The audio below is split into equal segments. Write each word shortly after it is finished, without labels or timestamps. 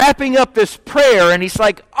wrapping up this prayer, and he's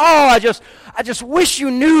like, oh, I just wish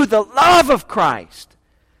you knew the love of Christ.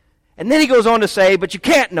 And then he goes on to say, but you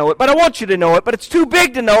can't know it, but I want you to know it, but it's too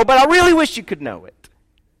big to know, but I really wish you could know it.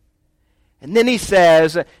 And then he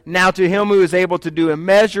says, now to him who is able to do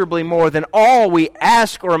immeasurably more than all we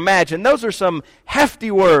ask or imagine. Those are some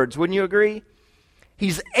hefty words, wouldn't you agree?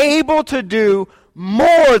 He's able to do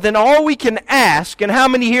more than all we can ask. And how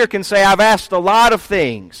many here can say, I've asked a lot of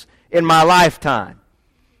things in my lifetime?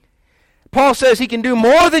 Paul says he can do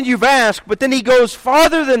more than you've asked, but then he goes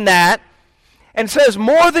farther than that and says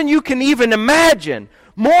more than you can even imagine,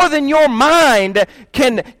 more than your mind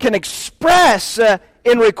can express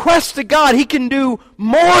in request to God. He can do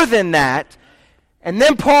more than that. And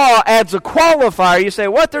then Paul adds a qualifier. You say,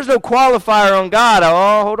 what? There's no qualifier on God.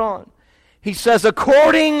 Oh, hold on. He says,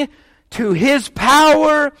 according to his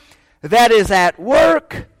power that is at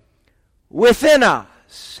work within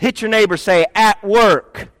us. Hit your neighbor, say, at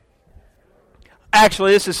work.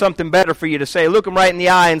 Actually, this is something better for you to say. Look him right in the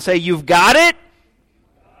eye and say, you've got it?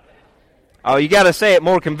 Oh, you got to say it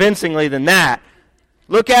more convincingly than that.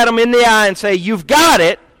 Look at him in the eye and say, you've got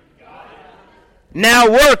it.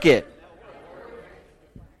 Now work it.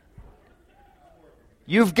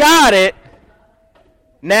 You've got it.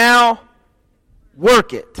 Now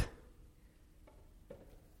work it.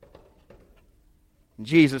 In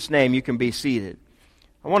Jesus' name, you can be seated.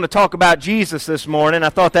 I want to talk about Jesus this morning. I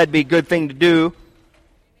thought that'd be a good thing to do.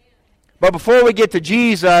 But before we get to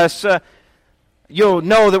Jesus, you'll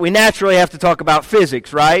know that we naturally have to talk about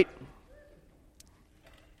physics, right?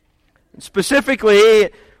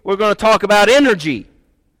 Specifically, we're going to talk about energy.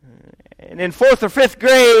 And in 4th or 5th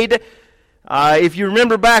grade, if you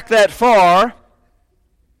remember back that far,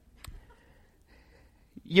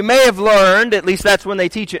 you may have learned, at least that's when they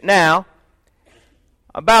teach it now,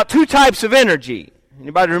 about 2 types of energy.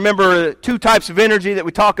 Anybody remember 2 types of energy that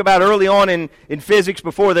we talk about early on in physics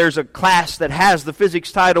before there's a class that has the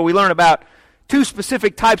physics title? We learn about 2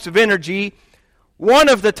 specific types of energy. One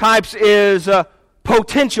of the types is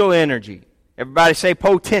potential energy. Everybody say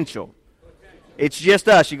potential. It's just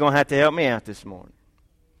us. You're going to have to help me out this morning.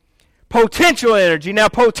 Potential energy. Now,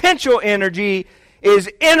 potential energy is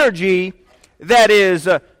energy that is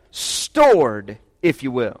stored, if you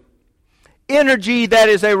will. Energy that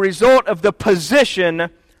is a result of the position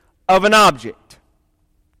of an object.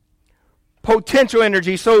 Potential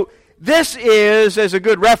energy. So this is, as a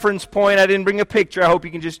good reference point, I didn't bring a picture. I hope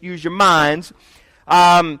you can just use your minds.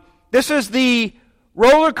 This is the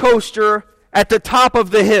roller coaster at the top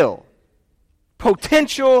of the hill.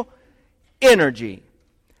 Potential energy.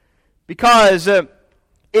 Because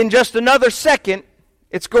in just another second,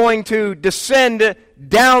 it's going to descend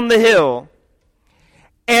down the hill.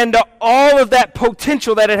 And all of that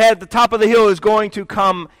potential that it had at the top of the hill is going to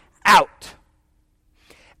come out.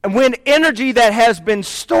 And when energy that has been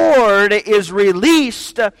stored is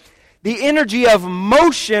released, the energy of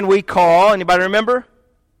motion we call, anybody remember?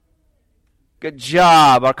 Good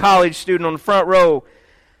job. Our college student on the front row.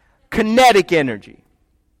 Kinetic energy.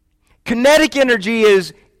 Kinetic energy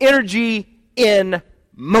is energy in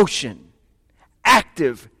motion.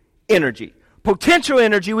 Active energy. Potential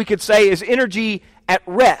energy, we could say, is energy at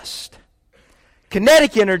rest.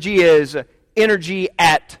 Kinetic energy is energy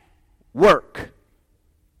at work.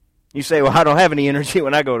 You say, well, I don't have any energy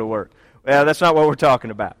when I go to work. Well, that's not what we're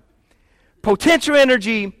talking about. Potential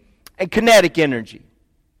energy and kinetic energy.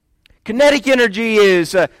 Kinetic energy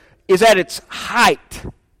is at its height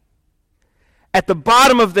at the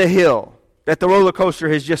bottom of the hill that the roller coaster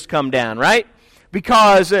has just come down, right?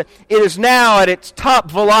 Because it is now at its top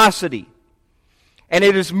velocity and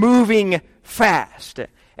it is moving fast.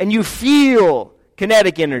 And you feel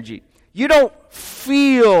kinetic energy. You don't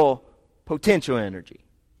feel potential energy.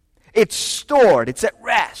 It's stored. It's at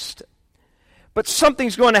rest. But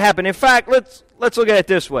something's going to happen. In fact, let's look at it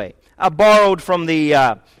this way. I borrowed from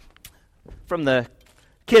the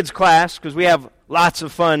kids' class because we have lots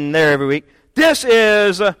of fun there every week. This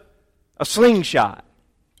is a slingshot.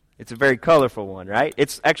 It's a very colorful one, right?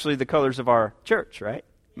 It's actually the colors of our church, right?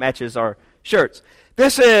 Matches our shirts.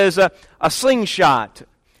 This is a slingshot.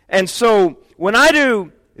 And so when I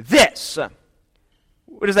do this,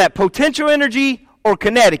 what is that, potential energy or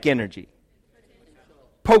kinetic energy?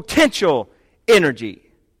 Potential energy.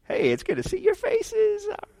 Hey, it's good to see your faces.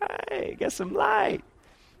 All right, got some light.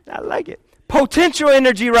 I like it. Potential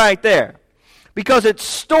energy right there because it's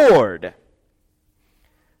stored.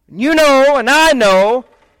 You know and I know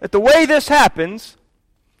that the way this happens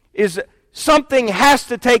is something has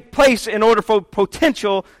to take place in order for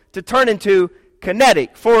potential to turn into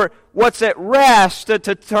kinetic, for what's at rest to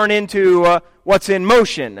turn into what's in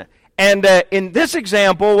motion. And in this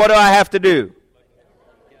example, what do I have to do?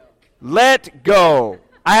 Let go.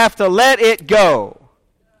 I have to let it go.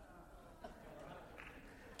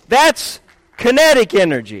 That's kinetic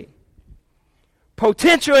energy.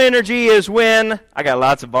 Potential energy is when, I got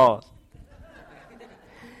lots of balls.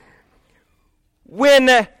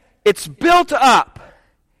 When it's built up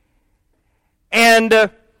and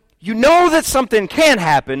you know that something can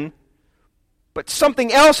happen, but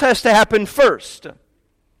something else has to happen first.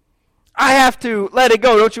 I have to let it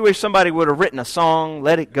go. Don't you wish somebody would have written a song,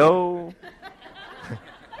 Let It Go?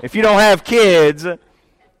 If you don't have kids,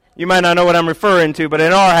 you might not know what I'm referring to, but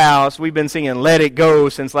in our house, we've been singing Let It Go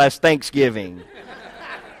since last Thanksgiving.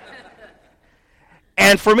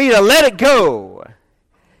 And for me to let it go,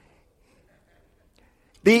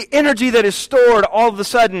 the energy that is stored all of a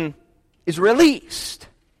sudden is released.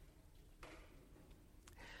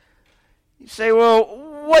 You say,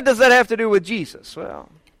 well, what does that have to do with Jesus? Well,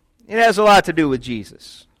 it has a lot to do with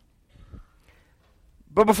Jesus.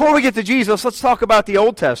 But before we get to Jesus, let's talk about the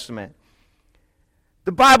Old Testament.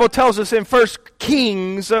 The Bible tells us in 1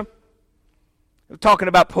 Kings, talking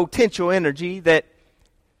about potential energy, that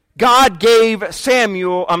God gave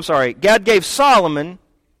Solomon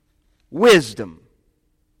wisdom.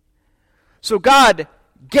 So God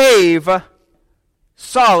gave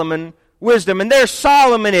Solomon wisdom. And there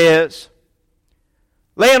Solomon is,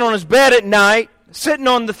 laying on his bed at night, sitting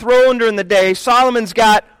on the throne during the day. Solomon's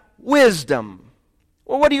got wisdom.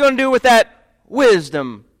 Well, what are you going to do with that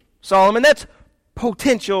wisdom, Solomon? That's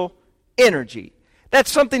potential energy.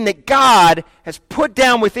 That's something that God has put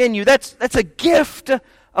down within you. That's a gift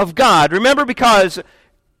of God. Remember, because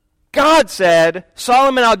God said,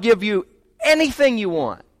 Solomon, I'll give you anything you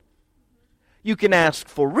want. You can ask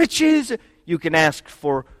for riches. You can ask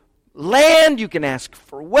for land. You can ask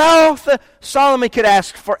for wealth. Solomon could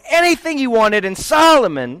ask for anything he wanted, and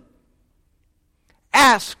Solomon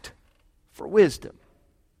asked for wisdom,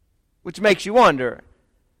 which makes you wonder,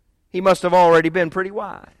 he must have already been pretty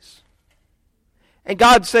wise. And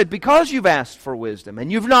God said, because you've asked for wisdom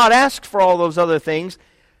and you've not asked for all those other things,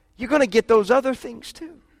 you're going to get those other things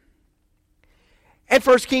too. And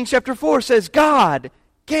 1 Kings chapter 4 says, God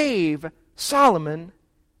gave Solomon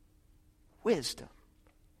wisdom.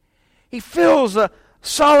 He fills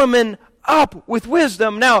Solomon up with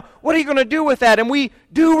wisdom. Now, what are you going to do with that? And we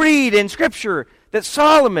do read in Scripture that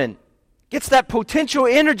Solomon gets that potential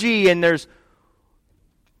energy, and there's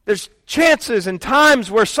chances and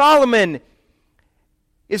times where Solomon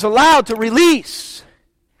is allowed to release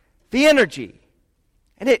the energy,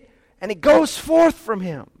 and it goes forth from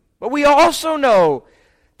him. But we also know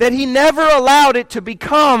that he never allowed it to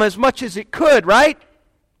become as much as it could, right?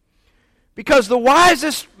 Because the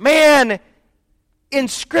wisest man in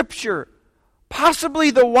Scripture, possibly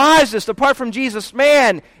the wisest, apart from Jesus,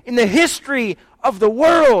 man in the history of the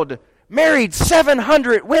world, married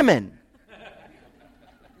 700 women.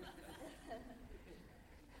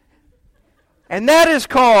 And that is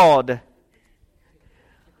called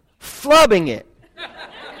flubbing it.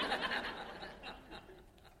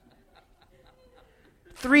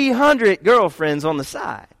 300 girlfriends on the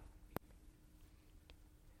side.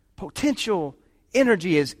 Potential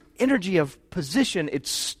energy is energy of position.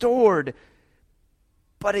 It's stored,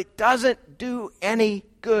 but it doesn't do any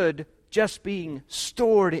good just being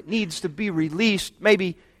stored. It needs to be released.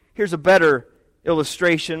 Maybe here's a better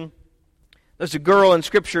illustration. There's a girl in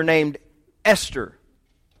Scripture named Esther.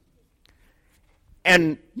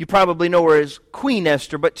 And you probably know her as Queen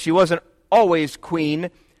Esther, but she wasn't always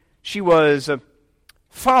queen. She was a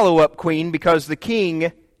follow-up queen because the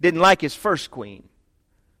king didn't like his first queen.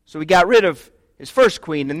 So he got rid of his first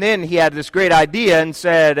queen, and then he had this great idea and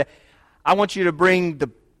said, I want you to bring the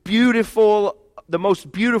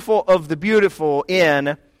most beautiful of the beautiful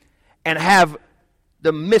in and have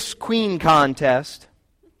the Miss Queen contest,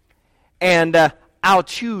 and I'll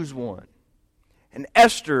choose one. And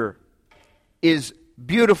Esther is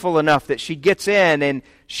beautiful enough that she gets in, and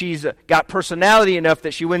she's got personality enough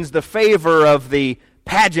that she wins the favor of the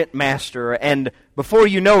pageant master, and before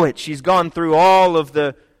you know it, she's gone through all of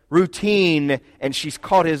the routine, and she's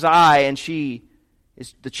caught his eye, and she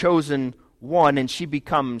is the chosen one, and she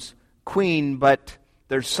becomes queen. But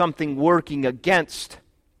there's something working against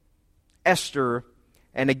Esther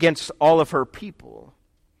and against all of her people.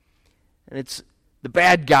 And it's the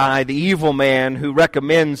bad guy, the evil man, who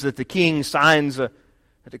recommends that the king signs a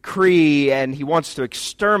decree, and he wants to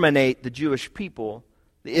exterminate the Jewish people,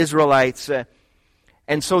 the Israelites.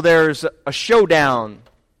 And so there's a showdown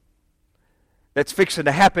that's fixing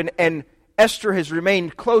to happen, and Esther has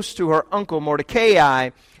remained close to her uncle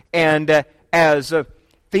Mordecai, and as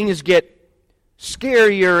things get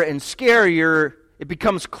scarier and scarier, it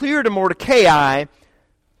becomes clear to Mordecai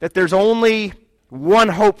that there's only one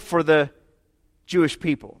hope for the Jewish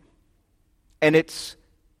people, and it's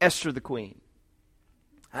Esther the queen.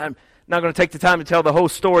 I'm not going to take the time to tell the whole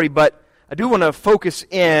story, but I do want to focus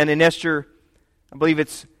in Esther, I believe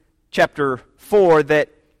it's chapter 4, that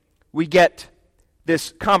we get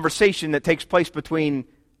this conversation that takes place between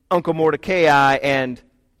Uncle Mordecai and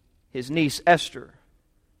his niece Esther.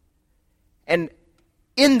 And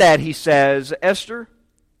in that he says, Esther,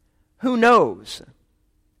 who knows?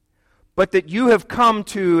 But that you have come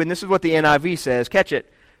to, and this is what the NIV says, catch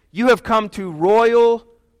it, you have come to royal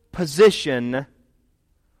position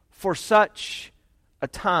for such a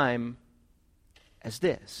time as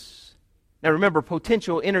this. Now remember,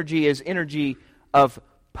 potential energy is energy of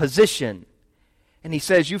position. And he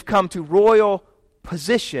says, you've come to royal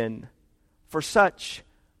position for such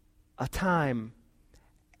a time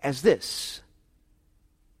as this.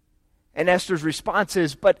 And Esther's response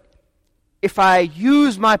is, but if I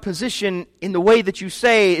use my position in the way that you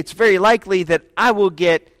say, it's very likely that I will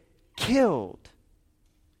get killed.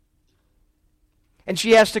 And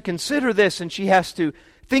she has to consider this, and she has to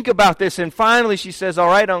think about this, and finally she says, all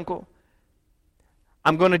right, uncle,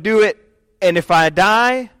 I'm going to do it, and if I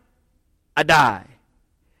die, I die.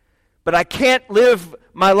 But I can't live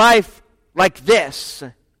my life like this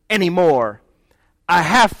anymore. I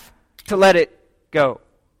have to let it go.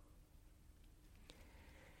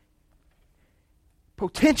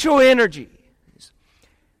 Potential energy.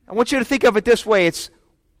 I want you to think of it this way. It's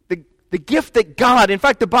the gift that God, in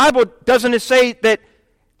fact, the Bible doesn't it say that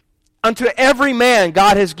unto every man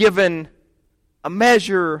God has given a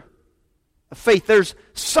measure of faith. There's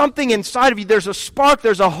something inside of you. There's a spark.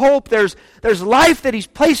 There's a hope. There's life that He's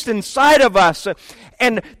placed inside of us.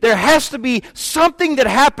 And there has to be something that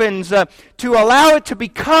happens to allow it to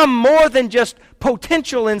become more than just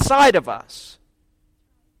potential inside of us.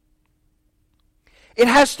 It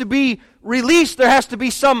has to be released. There has to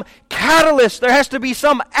be some catalyst. There has to be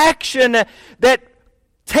some action that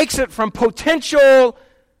takes it from potential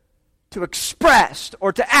to expressed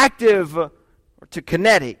or to active or to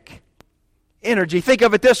kinetic energy. Think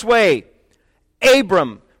of it this way.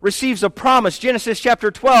 Abram receives a promise. Genesis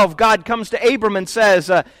chapter 12, God comes to Abram and says,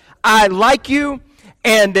 I like you,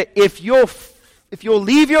 and if you'll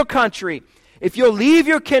leave your country, if you'll leave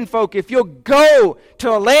your kinfolk, if you'll go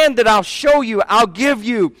to a land that I'll show you, I'll give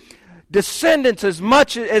you descendants as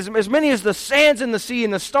many as the sands in the sea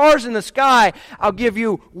and the stars in the sky. I'll give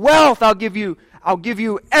you wealth. I'll give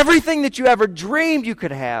you everything that you ever dreamed you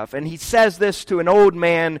could have. And he says this to an old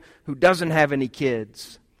man who doesn't have any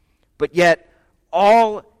kids. But yet,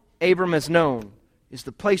 all Abram has known is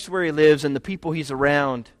the place where he lives and the people he's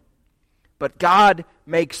around. But God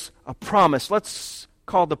makes a promise. Let's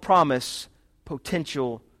call the promise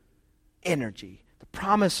potential energy. The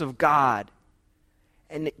promise of God.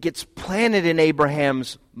 And it gets planted in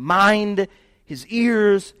Abraham's mind, his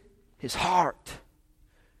ears, his heart.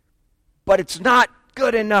 But it's not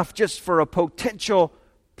good enough just for a potential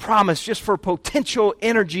promise, just for potential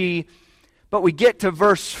energy. But we get to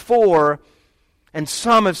verse 4, and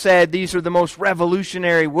some have said these are the most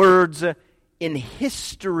revolutionary words in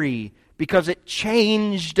history because it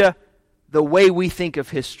changed the way we think of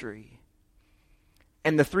history.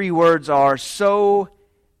 And the three words are, so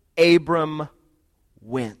Abram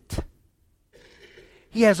went.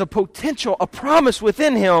 He has a potential, a promise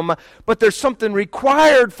within him, but there's something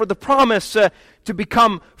required for the promise to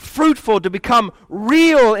become fruitful, to become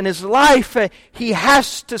real in his life. He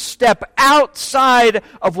has to step outside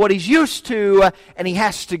of what he's used to, and he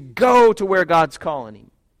has to go to where God's calling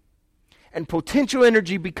him. And potential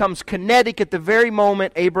energy becomes kinetic at the very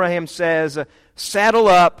moment Abraham says, saddle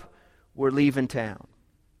up, we're leaving town.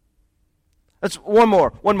 That's one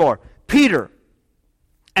more. Peter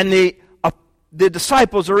and the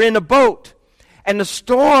disciples are in a boat, and the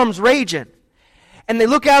storm's raging. And they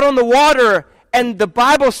look out on the water, and the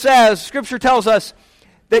Bible says, Scripture tells us,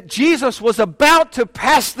 that Jesus was about to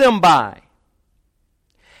pass them by.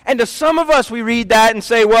 And to some of us, we read that and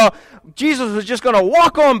say, well, Jesus was just going to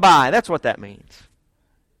walk on by. That's what that means.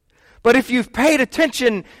 But if you've paid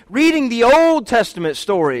attention reading the Old Testament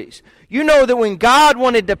stories, you know that when God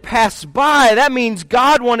wanted to pass by, that means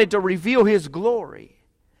God wanted to reveal His glory.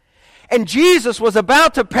 And Jesus was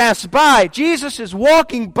about to pass by. Jesus is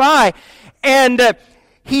walking by, and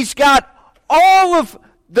He's got all of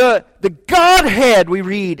the Godhead, we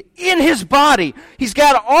read, in His body. He's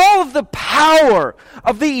got all of the power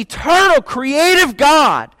of the eternal creative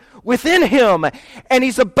God within Him, and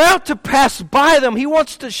He's about to pass by them. He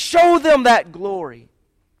wants to show them that glory.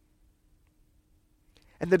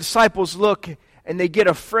 And the disciples look, and they get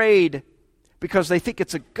afraid because they think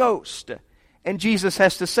it's a ghost. And Jesus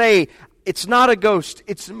has to say, it's not a ghost,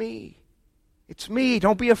 it's me. It's me,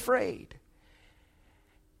 don't be afraid.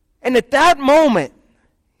 And at that moment,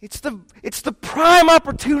 it's the prime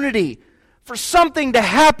opportunity for something to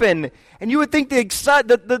happen. And you would think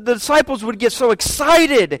the disciples would get so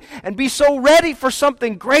excited and be so ready for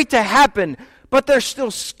something great to happen, but they're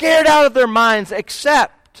still scared out of their minds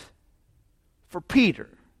except for Peter.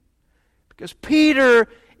 Because Peter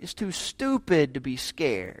is too stupid to be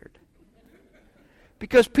scared.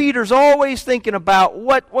 Because Peter's always thinking about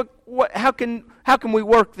how can we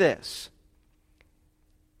work this?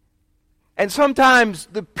 And sometimes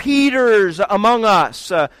the Peters among us,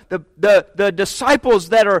 the disciples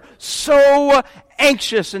that are so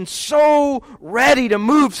anxious and so ready to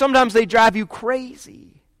move, sometimes they drive you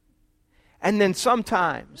crazy. And then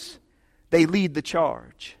sometimes they lead the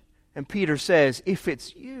charge. And Peter says, if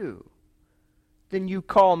it's you, then you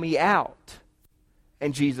call me out.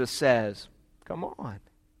 And Jesus says, come on.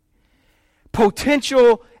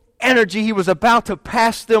 Potential energy. He was about to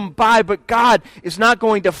pass them by, but God is not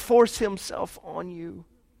going to force himself on you.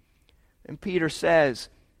 And Peter says,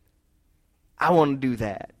 I want to do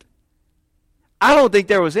that. I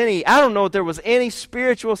don't know if there was any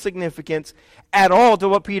spiritual significance at all to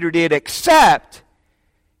what Peter did, except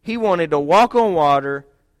he wanted to walk on water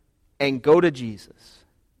and go to Jesus.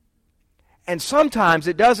 And sometimes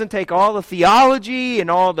it doesn't take all the theology and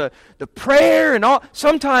all the prayer and all.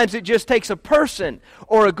 Sometimes it just takes a person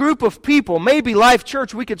or a group of people. Maybe Life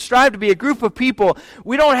Church, we could strive to be a group of people.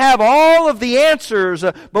 We don't have all of the answers,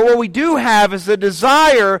 but what we do have is the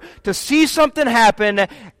desire to see something happen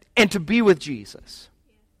and to be with Jesus.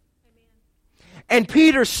 And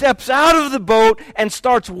Peter steps out of the boat and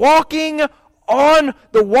starts walking on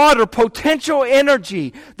the water. Potential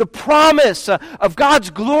energy, the promise of God's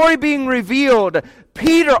glory being revealed.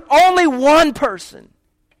 Peter, only one person,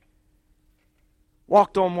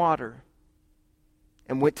 walked on water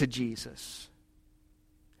and went to Jesus.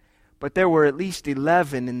 But there were at least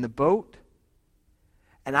 11 in the boat,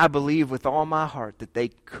 and I believe with all my heart that they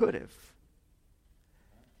could have.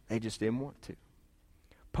 They just didn't want to.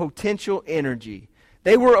 Potential energy.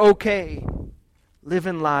 They were okay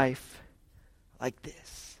living life like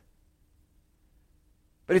this.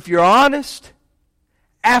 But if you're honest,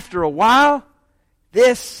 after a while,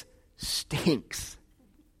 this stinks.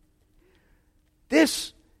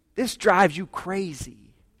 This drives you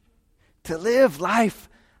crazy to live life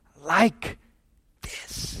like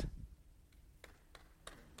this.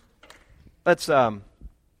 Let's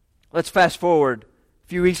fast forward. A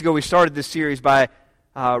few weeks ago we started this series by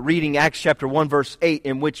reading Acts chapter 1 verse 8,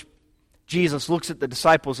 in which Jesus looks at the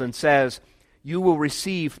disciples and says, you will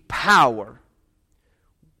receive power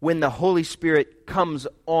when the Holy Spirit comes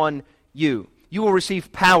on you. You will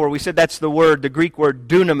receive power. We said that's the Greek word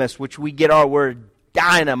dunamis, which we get our word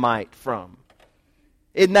dynamite from.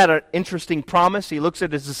 Isn't that an interesting promise? He looks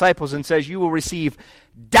at his disciples and says, you will receive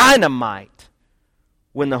dynamite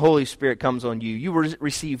when the Holy Spirit comes on you. You will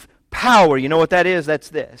receive power. You know what that is? That's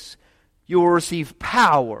this. You will receive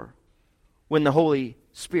power when the Holy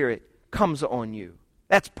Spirit comes on you.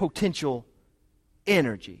 That's potential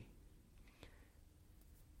energy.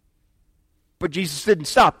 But Jesus didn't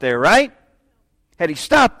stop there, right? Had he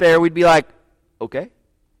stopped there, we'd be like, okay,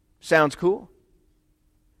 sounds cool.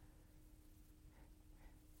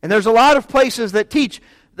 And there's a lot of places that teach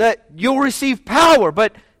that you'll receive power,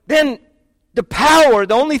 but then the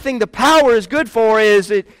only thing the power is good for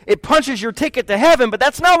is it punches your ticket to heaven, but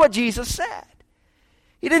that's not what Jesus said.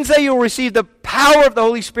 He didn't say you'll receive the power of the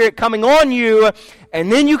Holy Spirit coming on you,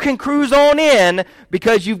 and then you can cruise on in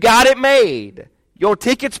because you've got it made. Your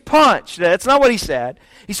ticket's punched. That's not what he said.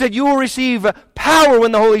 He said you will receive power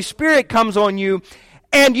when the Holy Spirit comes on you,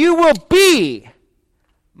 and you will be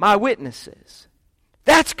my witnesses.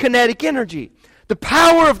 That's kinetic energy. The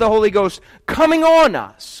power of the Holy Ghost coming on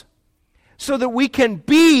us so that we can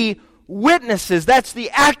be witnesses. That's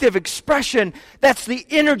the active expression. That's the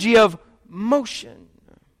energy of motion.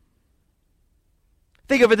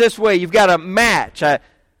 Think of it this way. You've got a match. I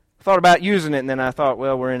thought about using it, and then I thought,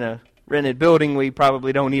 well, we're in a rented building. We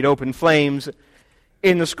probably don't need open flames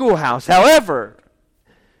in the schoolhouse. However,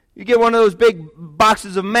 you get one of those big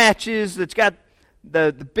boxes of matches that's got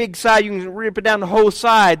the big side. You can rip it down the whole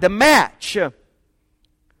side. The match. Is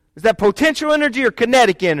that potential energy or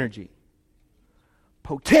kinetic energy?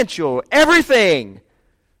 Potential. Everything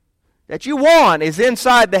that you want is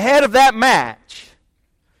inside the head of that match.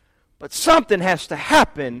 But something has to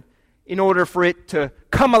happen in order for it to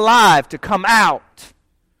come alive, to come out.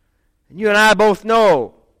 And you and I both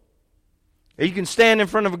know that you can stand in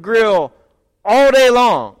front of a grill all day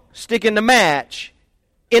long sticking the match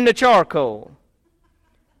in the charcoal,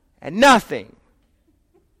 and nothing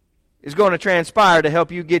is going to transpire to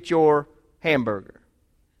help you get your hamburger.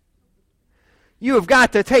 You have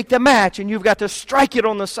got to take the match and you've got to strike it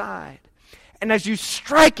on the side. And as you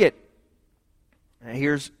strike it,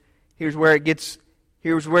 here's where it gets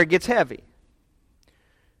heavy.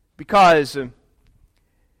 Because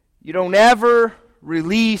you don't ever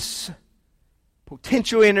release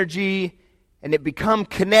potential energy and it become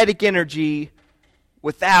kinetic energy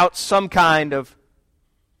without some kind of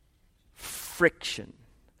friction,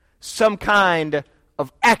 some kind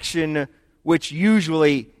of action which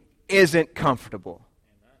usually isn't comfortable.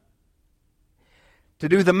 Amen. To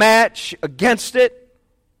do the match against it,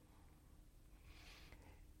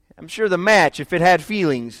 I'm sure the match, if it had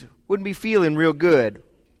feelings, wouldn't be feeling real good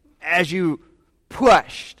as you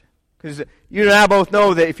pushed. Because you and I both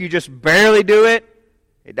know that if you just barely do it,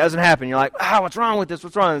 it doesn't happen. You're like, what's wrong with this?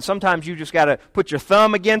 What's wrong? And sometimes you just got to put your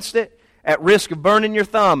thumb against it at risk of burning your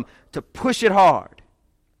thumb to push it hard.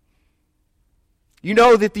 You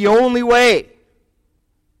know that the only way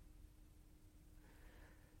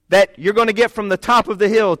that you're going to get from the top of the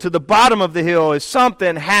hill to the bottom of the hill is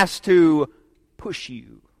something has to push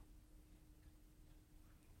you.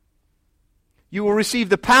 You will receive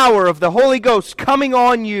the power of the Holy Ghost coming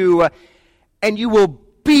on you, and you will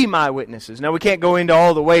be my witnesses. Now, we can't go into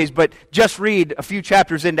all the ways, but just read a few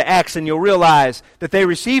chapters into Acts, and you'll realize that they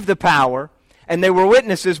received the power, and they were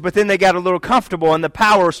witnesses, but then they got a little comfortable, and the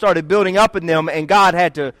power started building up in them, and God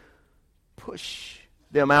had to push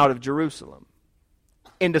them out of Jerusalem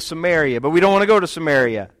into Samaria. But we don't want to go to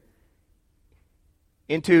Samaria.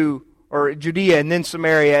 Or Judea, and then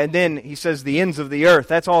Samaria, and then he says the ends of the earth.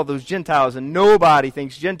 That's all those Gentiles, and nobody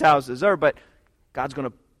thinks Gentiles deserve, but God's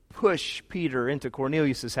going to push Peter into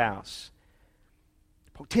Cornelius' house.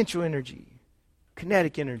 Potential energy,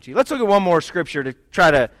 kinetic energy. Let's look at one more scripture to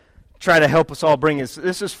try to help us all bring this.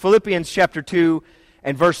 This is Philippians chapter 2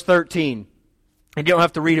 and verse 13. And you don't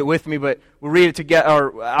have to read it with me, but we'll read it together,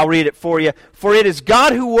 or I'll read it for you. For it is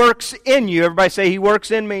God who works in you. Everybody say, He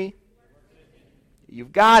works in me.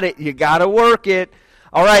 You've got it. You got to work it.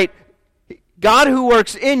 All right. God who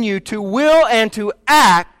works in you to will and to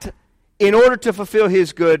act in order to fulfill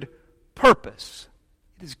His good purpose.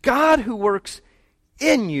 It is God who works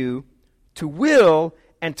in you to will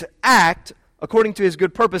and to act according to His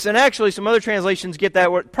good purpose. And actually, some other translations get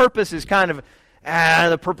that word. Purpose is kind of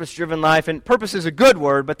the purpose-driven life. And purpose is a good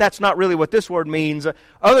word, but that's not really what this word means.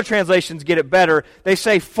 Other translations get it better. They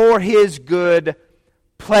say, for His good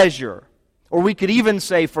pleasure. Or we could even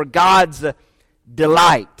say, for God's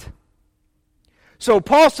delight. So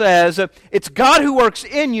Paul says, it's God who works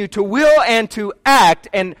in you to will and to act,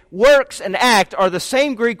 and works and act are the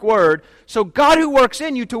same Greek word. So God who works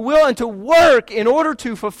in you to will and to work in order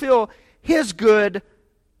to fulfill His good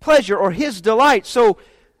pleasure or His delight. So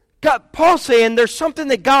Paul's saying there's something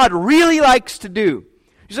that God really likes to do.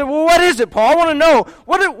 You say, well, what is it, Paul? I want to know.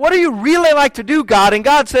 What do you really like to do, God? And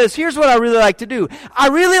God says, here's what I really like to do. I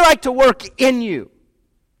really like to work in you.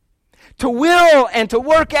 To will and to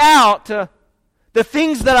work out the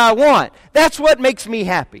things that I want. That's what makes me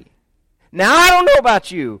happy. Now, I don't know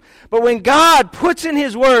about you, but when God puts in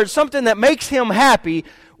His Word something that makes Him happy,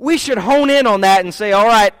 we should hone in on that and say, all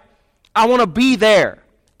right, I want to be there.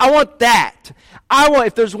 I want that.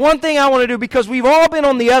 If there's one thing I want to do, because we've all been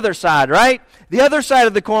on the other side, right? The other side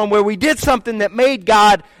of the coin where we did something that made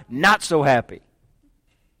God not so happy.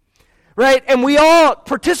 Right? And we all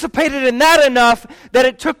participated in that enough that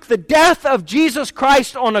it took the death of Jesus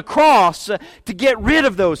Christ on a cross to get rid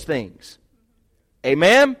of those things.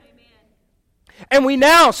 Amen? Amen. And we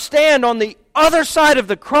now stand on the other side of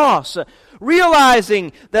the cross,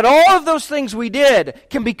 realizing that all of those things we did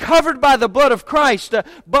can be covered by the blood of Christ,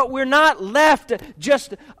 but we're not left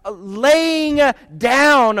just laying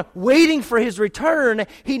down, waiting for His return.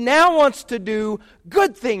 He now wants to do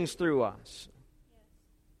good things through us.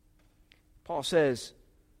 Paul says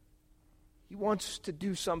He wants to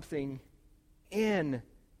do something in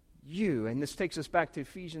you. And this takes us back to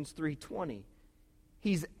Ephesians 3:20.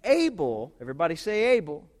 He's able, everybody say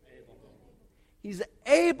able. He's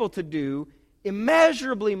able to do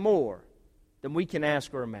immeasurably more than we can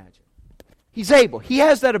ask or imagine. He's able. He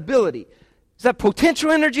has that ability. Is that potential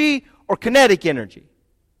energy or kinetic energy?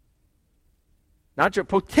 Not your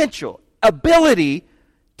potential. Ability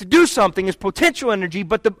to do something is potential energy,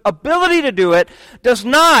 but the ability to do it does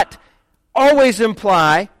not always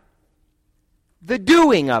imply the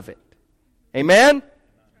doing of it. Amen?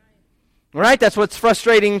 All right? That's what's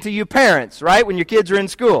frustrating to you parents, right? When your kids are in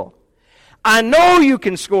school. I know you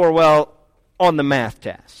can score well on the math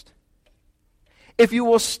test. if you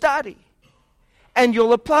will study and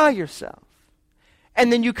you'll apply yourself.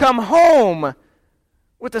 And then you come home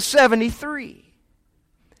with a 73.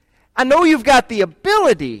 I know you've got the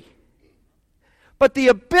ability, but the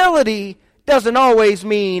ability doesn't always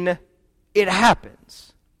mean it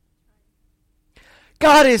happens.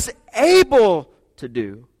 God is able to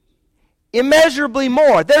do immeasurably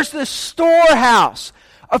more. There's this storehouse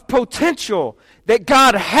of potential that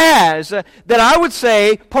God has that I would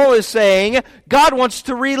say, Paul is saying, God wants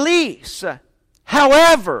to release.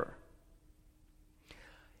 However,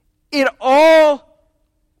 it all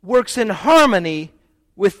works in harmony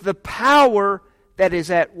with the power that is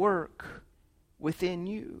at work within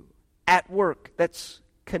you. At work, that's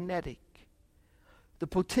kinetic. The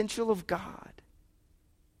potential of God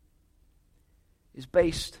is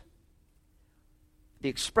based, the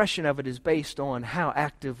expression of it is based on how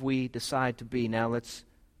active we decide to be. Now let's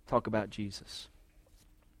talk about Jesus.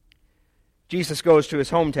 Jesus goes to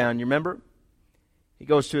his hometown, you remember? He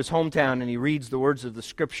goes to his hometown and he reads the words of the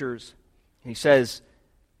Scriptures. And he says,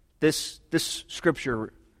 this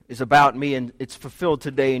Scripture is about me and it's fulfilled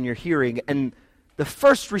today in your hearing. And the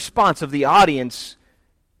first response of the audience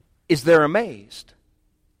is they're amazed.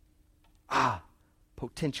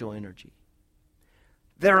 Potential energy.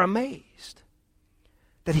 They're amazed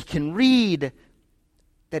that he can read,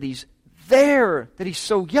 that he's there, that he's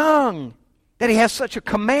so young, that he has such a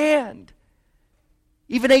command.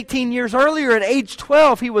 Even 18 years earlier, at age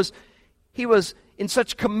 12, he was in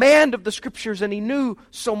such command of the Scriptures, and he knew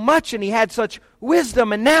so much, and he had such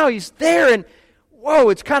wisdom, and now he's there, and whoa,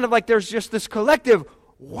 it's kind of like there's just this collective,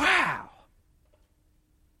 wow.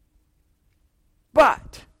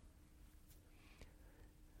 But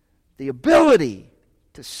the ability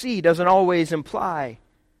to see doesn't always imply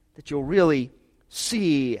that you'll really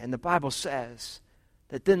see, and the Bible says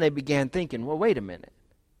that then they began thinking, well, wait a minute.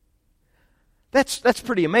 That's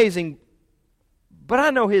pretty amazing, but I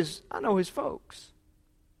know his folks.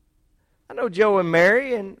 I know Joe and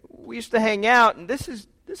Mary, and we used to hang out, and this is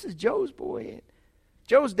Joe's boy.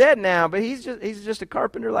 Joe's dead now, but he's just a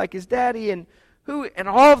carpenter like his daddy, and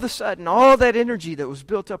all of a sudden, all that energy that was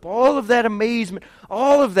built up, all of that amazement,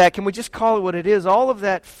 all of that, can we just call it what it is? All of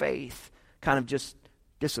that faith kind of just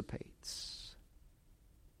dissipates.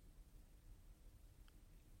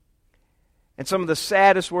 And some of the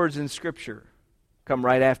saddest words in Scripture come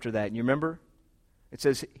right after that. And you remember? It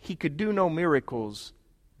says, he could do no miracles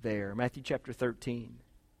there. Matthew chapter 13.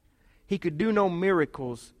 He could do no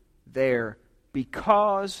miracles there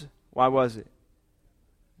because, why was it?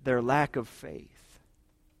 Their lack of faith.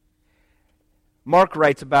 Mark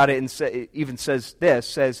writes about it and even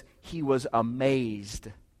says he was amazed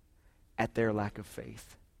at their lack of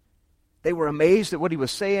faith. They were amazed at what he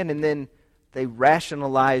was saying, and then they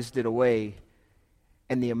rationalized it away.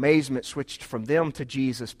 And the amazement switched from them to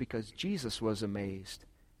Jesus because Jesus was amazed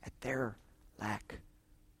at their lack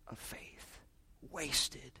of faith.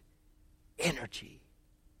 Wasted energy.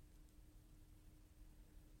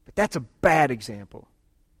 But that's a bad example.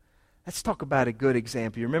 Let's talk about a good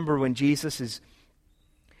example. You remember when Jesus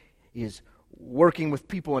is working with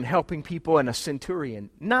people and helping people, and a centurion,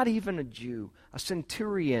 not even a Jew, a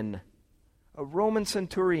centurion, a Roman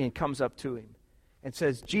centurion comes up to him and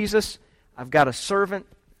says, Jesus, I've got a servant.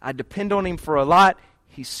 I depend on him for a lot.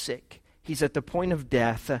 He's sick. He's at the point of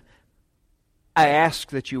death. I ask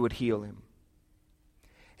that you would heal him.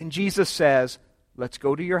 And Jesus says, let's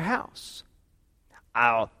go to your house.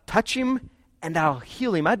 I'll touch him and I'll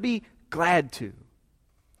heal him. I'd be glad to.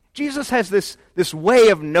 Jesus has this way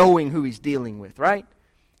of knowing who he's dealing with, right?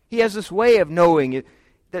 He has this way of knowing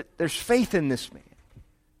that there's faith in this man.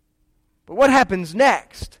 But what happens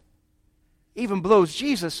next even blows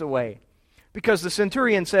Jesus away. Because the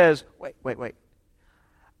centurion says, wait.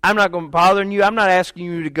 I'm not going to bother you. I'm not asking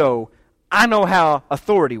you to go. I know how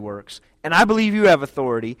authority works. And I believe you have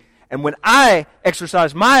authority. And when I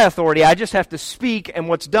exercise my authority, I just have to speak, and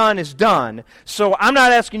what's done is done. So I'm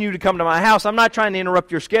not asking you to come to my house. I'm not trying to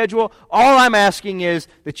interrupt your schedule. All I'm asking is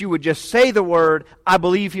that you would just say the word, I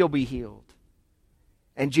believe he'll be healed.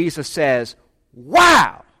 And Jesus says,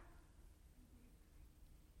 wow.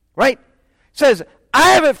 Right? Says,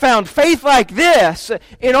 I haven't found faith like this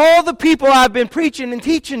in all the people I've been preaching and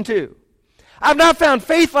teaching to. I've not found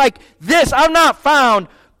faith like this. I've not found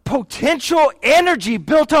potential energy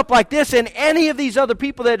built up like this in any of these other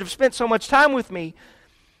people that have spent so much time with me.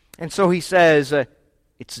 And so he says,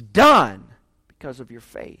 it's done because of your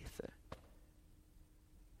faith.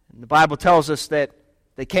 And the Bible tells us that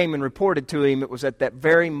they came and reported to him. It was at that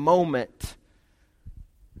very moment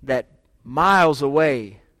that miles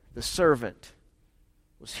away, the servant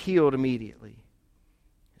was healed immediately.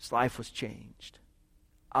 His life was changed.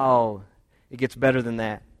 Oh, it gets better than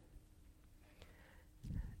that.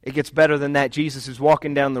 It gets better than that. Jesus is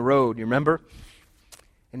walking down the road, you remember?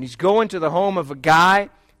 And he's going to the home of a guy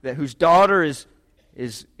whose daughter is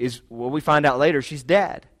well, we find out later, she's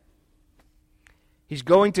dead. He's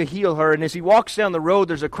going to heal her, and as he walks down the road,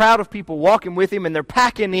 there's a crowd of people walking with him, and they're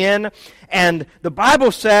packing in, and the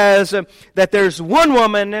Bible says that there's one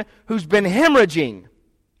woman who's been hemorrhaging.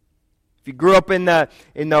 If you grew up in the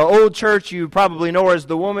old church, you probably know her as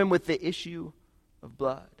the woman with the issue of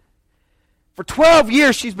blood. For 12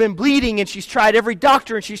 years, she's been bleeding, and she's tried every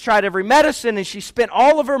doctor, and she's tried every medicine, and she's spent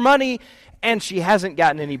all of her money, and she hasn't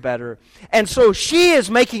gotten any better. And so she is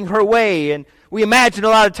making her way, and we imagine a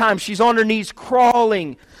lot of times she's on her knees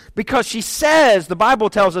crawling, because she says, the Bible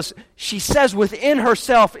tells us, she says within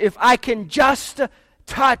herself, if I can just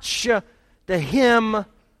touch the hem of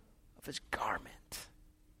his garment.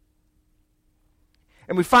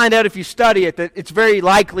 And we find out if you study it that it's very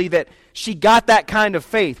likely that she got that kind of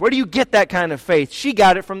faith. Where do you get that kind of faith? She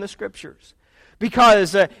got it from the Scriptures.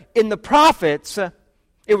 Because in the prophets,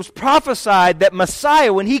 it was prophesied that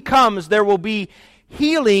Messiah, when he comes, there will be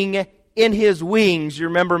healing in his wings. You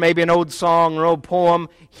remember maybe an old song or old poem,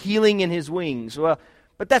 healing in his wings. Well,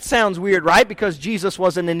 but that sounds weird, right? Because Jesus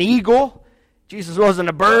wasn't an eagle. Jesus wasn't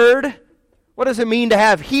a bird. What does it mean to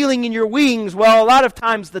have healing in your wings? Well, a lot of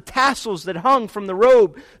times the tassels that hung from the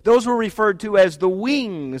robe, those were referred to as the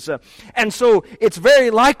wings. And so it's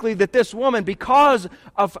very likely that this woman, because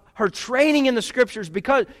of her training in the Scriptures,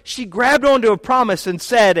 because she grabbed onto a promise and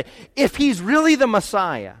said, if he's really the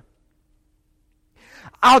Messiah,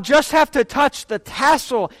 I'll just have to touch the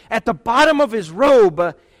tassel at the bottom of his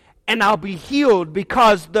robe and I'll be healed,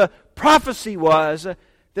 because the prophecy was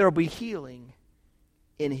there will be healing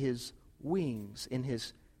in his wings, in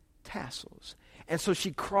his tassels. And so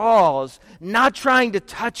she crawls, not trying to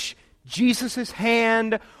touch Jesus'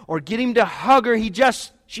 hand or get him to hug her.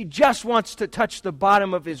 She just wants to touch the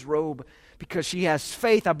bottom of his robe, because she has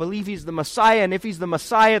faith. I believe he's the Messiah, and if he's the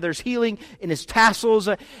Messiah, there's healing in his tassels.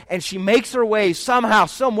 And she makes her way, somehow,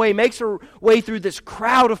 some way, makes her way through this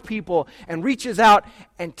crowd of people and reaches out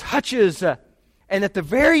and touches. And at the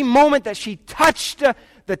very moment that she touched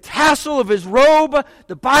the tassel of his robe,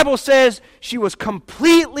 the Bible says she was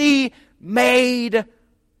completely made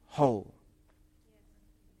whole.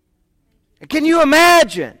 Can you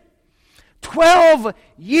imagine? 12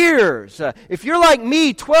 years. If you're like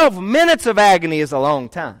me, 12 minutes of agony is a long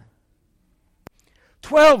time.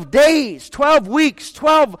 12 days, 12 weeks,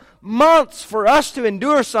 12 months for us to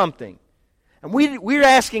endure something. And we're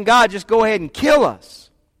asking God, just go ahead and kill us.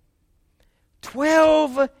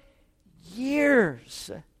 12 years.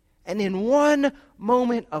 And in one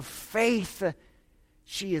moment of faith,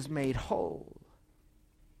 she is made whole.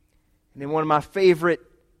 And in one of my favorite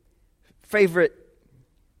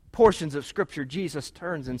portions of Scripture, Jesus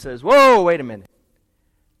turns and says, whoa, wait a minute.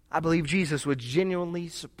 I believe Jesus was genuinely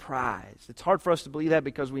surprised. It's hard for us to believe that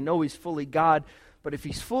because we know he's fully God, but if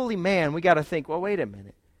he's fully man, we got to think, well, wait a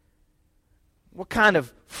minute. What kind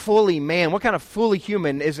of fully man, what kind of fully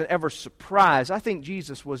human isn't ever surprised? I think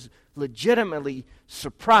Jesus was legitimately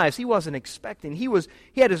surprised. He wasn't expecting. He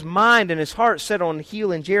had his mind and his heart set on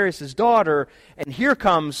healing Jairus' daughter, and here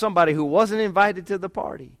comes somebody who wasn't invited to the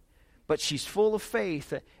party. But she's full of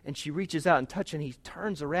faith, and she reaches out and touches, and he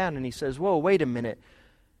turns around and he says, whoa, wait a minute.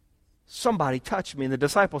 Somebody touched me. And the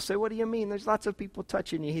disciples say, what do you mean? There's lots of people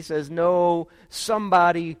touching you. He says, no,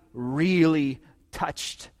 somebody really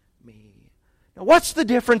touched me. Now, what's the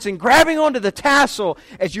difference in grabbing onto the tassel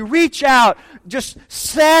as you reach out, just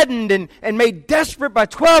saddened and made desperate by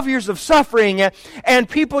 12 years of suffering, and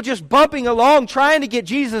people just bumping along, trying to get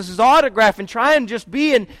Jesus' autograph and trying to just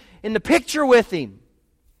be in the picture with him?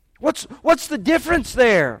 What's the difference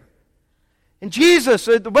there? And Jesus,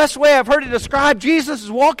 the best way I've heard it described, Jesus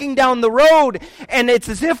is walking down the road, and it's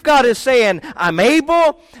as if God is saying, I'm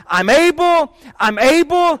able, I'm able, I'm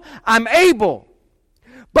able, I'm able.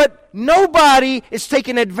 But nobody is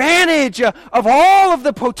taking advantage of all of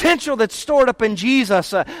the potential that's stored up in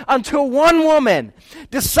Jesus until one woman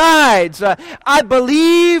decides, I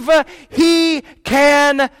believe he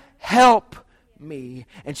can help me.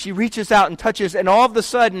 And she reaches out and touches, and all of a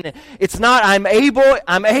sudden it's not I'm able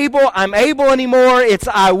anymore. It's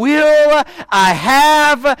I will, I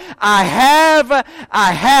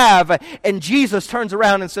have. And Jesus turns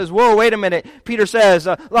around and says, whoa, wait a minute. Peter says,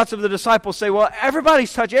 lots of the disciples say, well,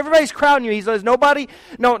 everybody's touching, everybody's crowding you. He says, no,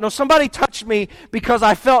 somebody touched me because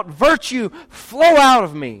I felt virtue flow out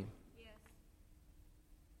of me.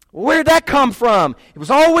 Where'd that come from? It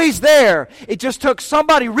was always there. It just took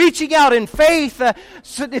somebody reaching out in faith.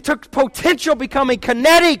 So it took potential becoming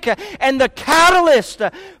kinetic and the catalyst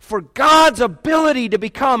for God's ability to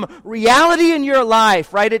become reality in your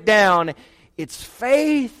life. Write it down. It's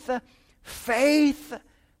faith, faith,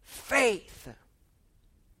 faith.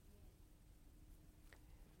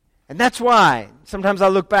 And that's why sometimes I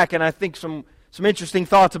look back and I think some interesting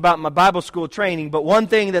thoughts about my Bible school training, but one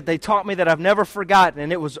thing that they taught me that I've never forgotten,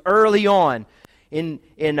 and it was early on in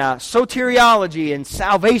soteriology and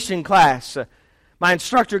salvation class. My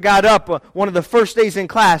instructor got up one of the first days in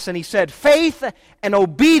class and he said, faith and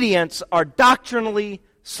obedience are doctrinally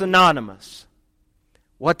synonymous.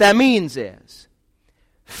 What that means is,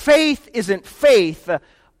 faith isn't faith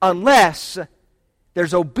unless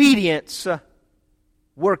there's obedience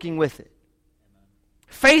working with it.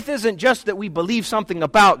 Faith isn't just that we believe something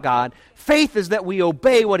about God. Faith is that we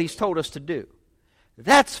obey what He's told us to do.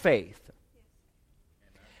 That's faith.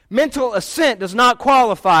 Mental assent does not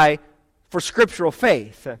qualify for scriptural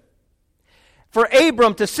faith. For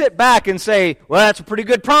Abram to sit back and say, well, that's a pretty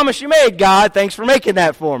good promise you made, God. Thanks for making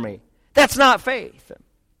that for me. That's not faith.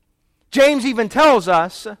 James even tells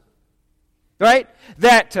us, right,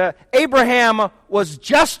 that Abraham was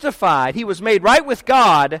justified. He was made right with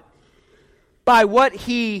God by what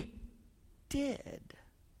he did.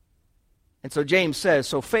 And so James says,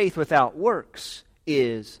 so faith without works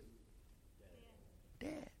is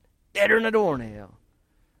dead. Deader than a doornail.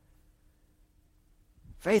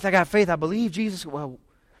 Faith, I got faith, I believe Jesus. Well,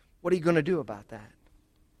 what are you going to do about that?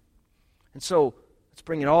 And so let's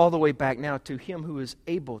bring it all the way back now to Him who is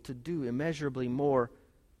able to do immeasurably more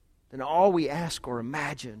than all we ask or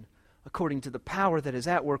imagine, according to the power that is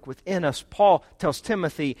at work within us. Paul tells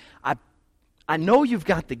Timothy, I know you've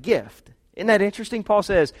got the gift. Isn't that interesting? Paul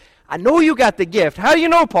says, I know you got the gift. How do you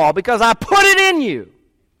know, Paul? Because I put it in you.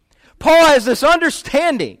 Paul has this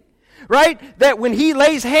understanding, right, that when he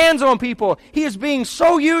lays hands on people, he is being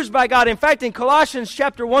so used by God. In fact, in Colossians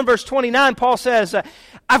chapter 1, verse 29, Paul says,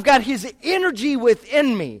 I've got His energy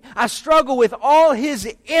within me. I struggle with all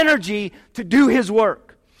His energy to do His work.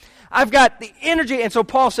 I've got the energy, and so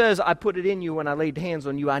Paul says, I put it in you when I laid hands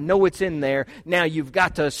on you. I know it's in there. Now you've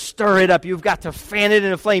got to stir it up. You've got to fan it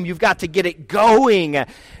in a flame. You've got to get it going. And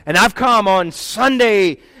I've come on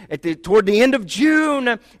Sunday toward the end of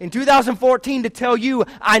June in 2014 to tell you,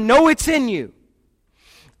 I know it's in you.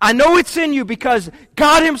 I know it's in you because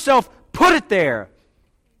God Himself put it there.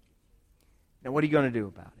 Now what are you going to do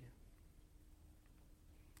about it?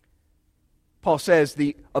 Paul says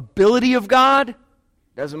the ability of God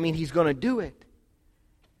doesn't mean He's going to do it.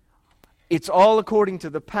 It's all according to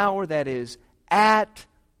the power that is at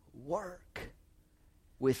work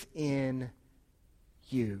within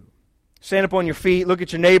you. Stand up on your feet, look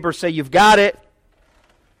at your neighbor, say, you've got it.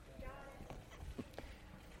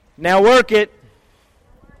 Now work it.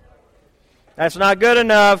 That's not good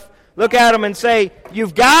enough. Look at them and say,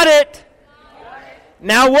 you've got it.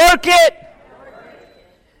 Now work it.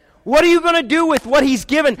 What are you going to do with what He's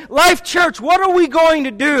given? Life Church, what are we going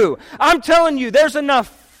to do? I'm telling you, there's enough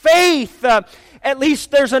faith, at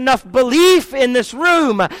least there's enough belief in this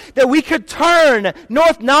room that we could turn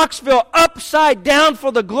North Knoxville upside down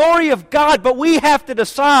for the glory of God, but we have to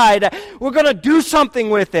decide we're going to do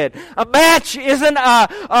something with it. A match isn't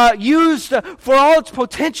used for all its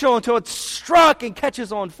potential until it's struck and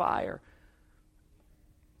catches on fire.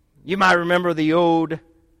 You might remember the old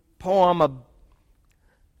poem,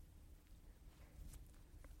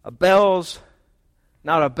 A bell's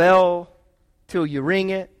not a bell till you ring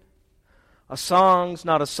it. A song's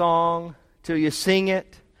not a song till you sing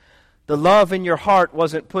it. The love in your heart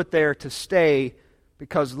wasn't put there to stay,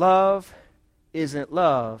 because love isn't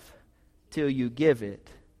love till you give it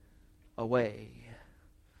away.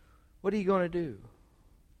 What are you going to do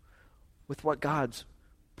with what God's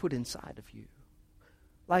put inside of you?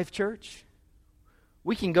 Life Church,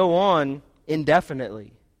 we can go on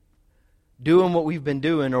indefinitely doing what we've been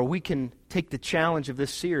doing, or we can take the challenge of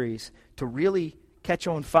this series to really catch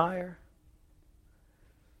on fire.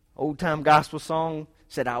 Old-time gospel song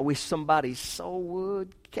said, I wish somebody's soul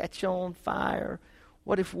would catch on fire.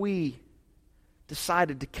 What if we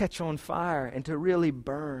decided to catch on fire and to really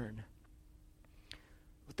burn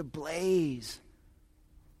with the blaze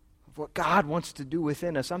of what God wants to do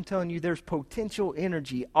within us? I'm telling you, there's potential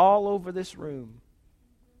energy all over this room.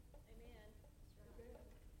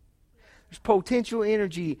 There's potential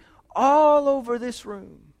energy all over this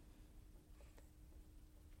room.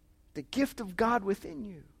 The gift of God within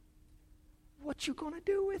you. What you going to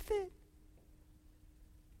do with it?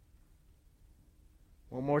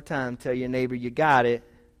 One more time, tell your neighbor you got it.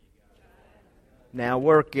 Now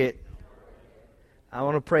work it. I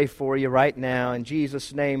want to pray for you right now. In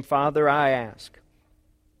Jesus' name, Father, I ask.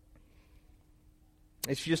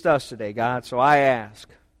 It's just us today, God, so I ask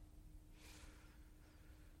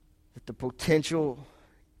that the potential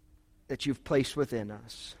that you've placed within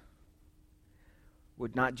us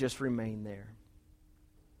would not just remain there.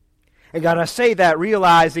 And God, I say that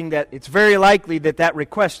realizing that it's very likely that that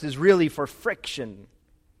request is really for friction,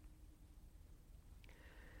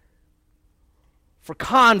 for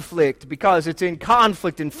conflict, because it's in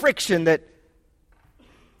conflict and friction that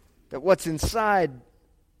what's inside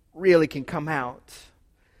really can come out.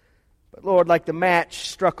 But Lord, like the match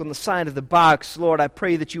struck on the side of the box, Lord, I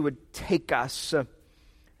pray that you would take us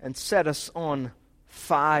and set us on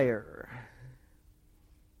fire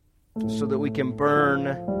so that we can burn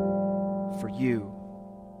for you.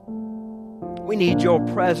 We need your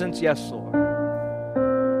presence, yes, Lord.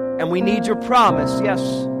 And we need your promise, yes,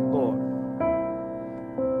 Lord.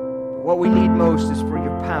 But what we need most is for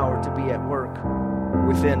your power to be at work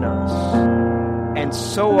within us. And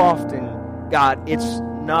so often, God, it's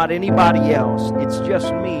not anybody else. It's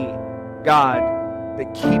just me, God,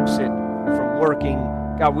 that keeps it from working.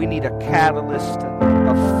 God, we need a catalyst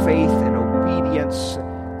of faith and obedience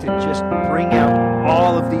to just bring out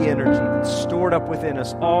all of the energy that's stored up within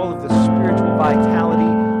us, all of the spiritual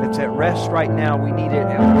vitality that's at rest right now. We need it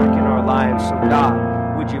at work in our lives. So God,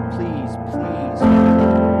 would you please, please,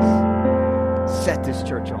 please set this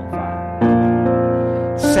church on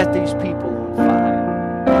fire. Set these people on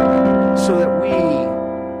fire so that we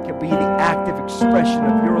can be the active expression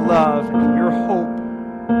of your love and your hope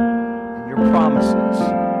and your promises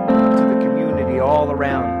to the community all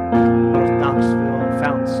around North Knoxville and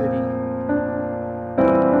Fountain City.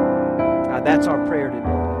 God, that's our prayer today.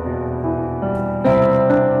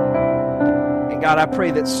 And God, I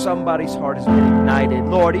pray that somebody's heart has been ignited.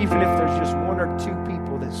 Lord, even if there's just one or two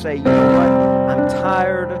people that say, you know what, I'm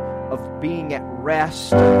tired of being at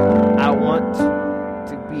rest. I want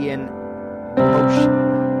to be in motion.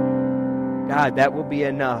 God, that will be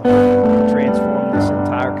enough to transform this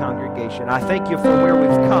entire congregation. I thank you for where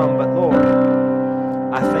we've come, but Lord,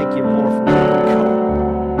 I thank you more for where we've come.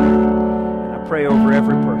 And I pray over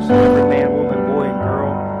every person, every man, woman, boy, and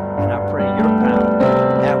girl, and I pray your power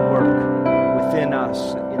at work within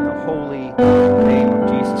us in the holy name of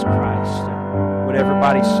Jesus Christ. Would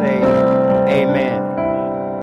everybody say amen?